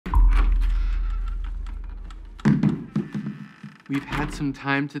We've had some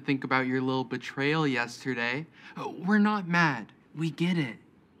time to think about your little betrayal yesterday. We're not mad. We get it.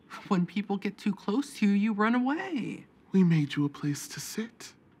 When people get too close to you, you run away. We made you a place to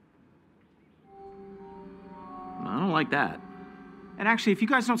sit. I don't like that. And actually, if you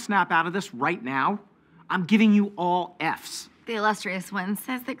guys don't snap out of this right now, I'm giving you all Fs. The illustrious one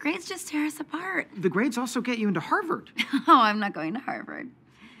says that grades just tear us apart. The grades also get you into Harvard. Oh, I'm not going to Harvard.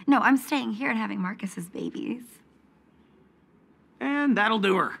 No, I'm staying here and having Marcus's babies. And that'll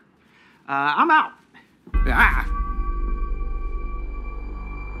do her. I'm out. Ah.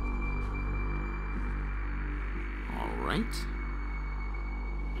 All right.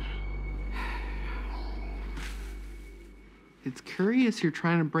 It's curious you're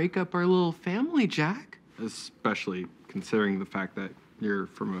trying to break up our little family, Jack. Especially considering the fact that you're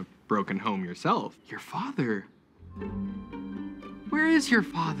from a broken home yourself. Your father? Where is your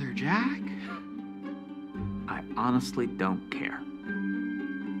father, Jack? I honestly don't care.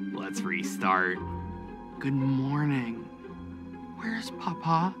 Let's restart. Good morning. Where's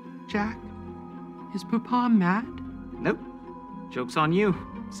Papa, Jack? Is Papa mad? Nope. Joke's on you.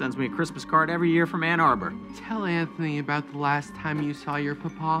 Sends me a Christmas card every year from Ann Arbor. Tell Anthony about the last time you saw your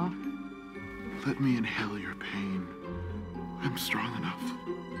Papa. Let me inhale your pain. I'm strong enough.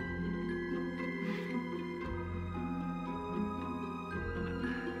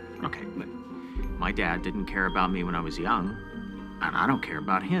 Okay, but my dad didn't care about me when I was young, and I don't care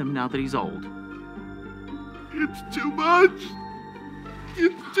about him now that he's old. It's too much.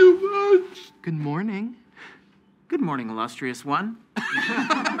 It's too much. Good morning. Good morning, illustrious one.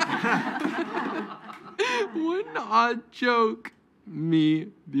 What an odd joke. Me,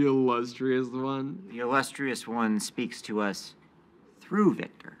 the illustrious one. The illustrious one speaks to us through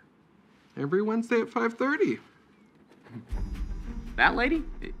Victor. Every Wednesday at 5:30. That lady?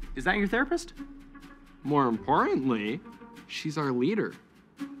 Is that your therapist? More importantly, she's our leader.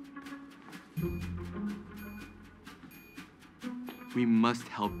 We must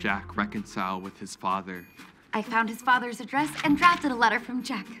help Jack reconcile with his father. I found his father's address and drafted a letter from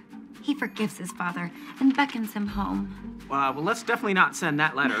Jack. He forgives his father and beckons him home. Well, let's definitely not send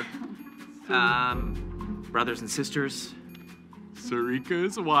that letter. Brothers and sisters. Sarika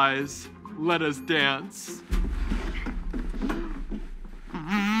is wise. Let us dance.